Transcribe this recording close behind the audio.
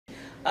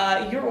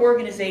Your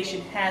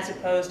organization has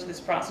opposed this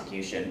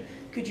prosecution.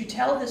 Could you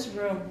tell this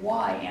room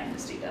why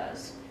Amnesty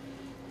does?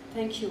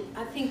 Thank you.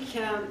 I think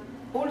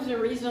all the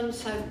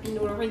reasons have been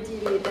already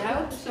laid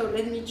out, so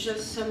let me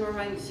just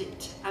summarize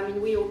it. I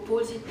mean, we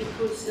oppose it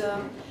because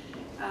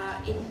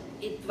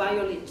it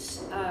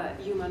violates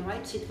human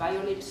rights, it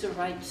violates the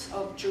rights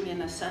of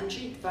Julian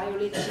Assange, it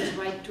violates his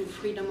right to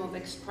freedom of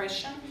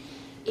expression,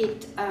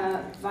 it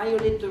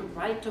violates the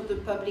right of the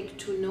public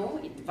to know,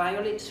 it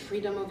violates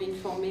freedom of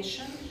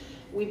information.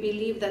 We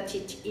believe that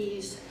it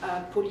is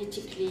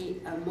politically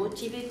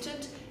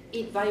motivated.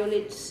 It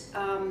violates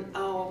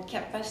our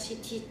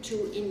capacity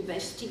to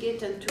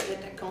investigate and to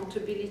get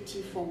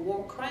accountability for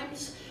war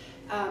crimes.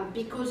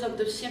 Because of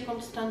the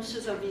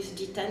circumstances of his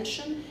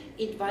detention,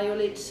 it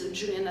violates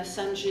Julian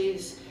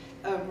Assange's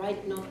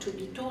right not to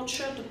be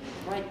tortured,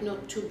 right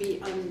not to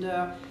be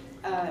under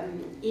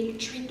ill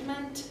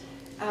treatment.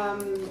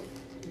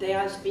 There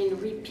has been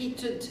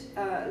repeated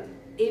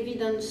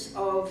evidence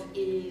of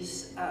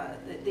his,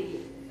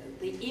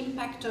 the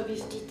impact of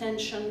his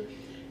detention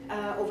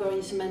over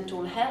his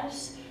mental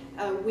health.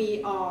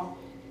 We are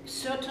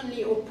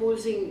certainly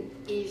opposing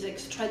his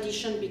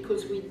extradition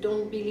because we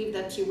don't believe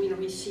that he will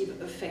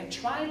receive a fair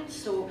trial,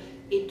 so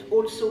it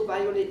also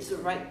violates the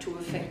right to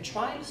a fair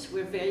trial.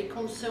 We're very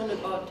concerned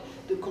about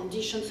the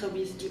conditions of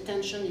his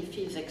detention if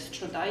he is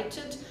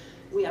extradited.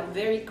 We are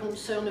very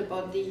concerned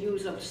about the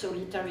use of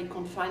solitary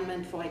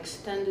confinement for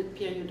extended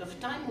period of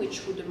time,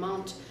 which would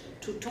amount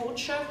to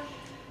torture.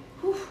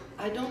 Whew,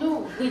 I don't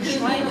know which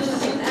right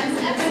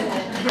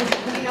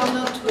we are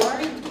not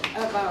worried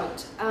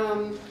about.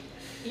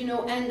 You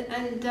know,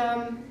 and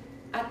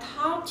at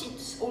heart,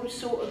 it's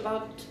also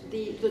about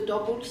the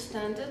double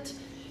standard,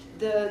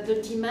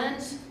 the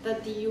demands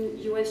that the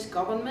US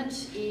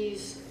government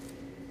is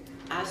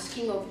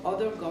asking of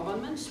other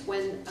governments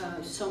when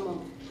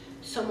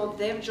some of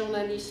their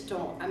journalists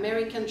or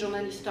American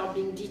journalists are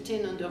being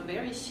detained under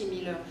very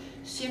similar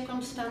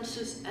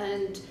circumstances,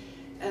 and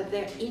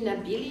their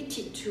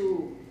inability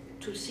to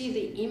see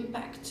the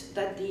impact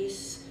that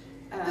this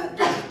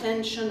the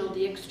detention or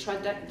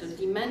the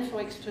demand for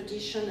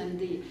extradition and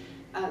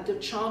the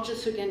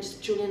charges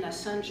against Julian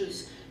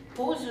Assange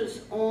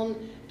poses on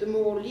the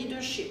moral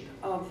leadership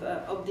of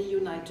the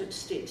United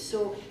States.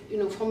 So, you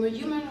know, from a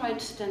human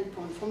rights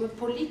standpoint, from a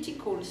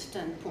political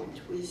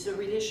standpoint with the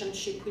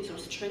relationship with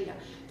Australia,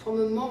 from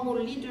a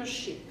moral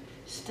leadership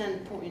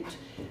standpoint,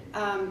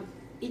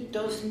 it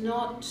does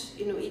not,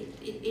 you know,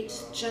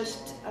 it's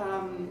just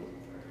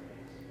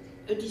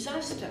a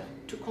disaster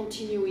to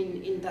continue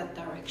in that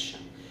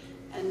direction.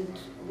 And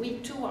we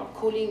too are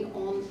calling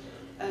on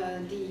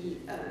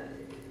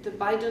the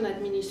Biden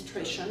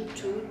administration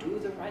to do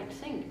the right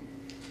thing.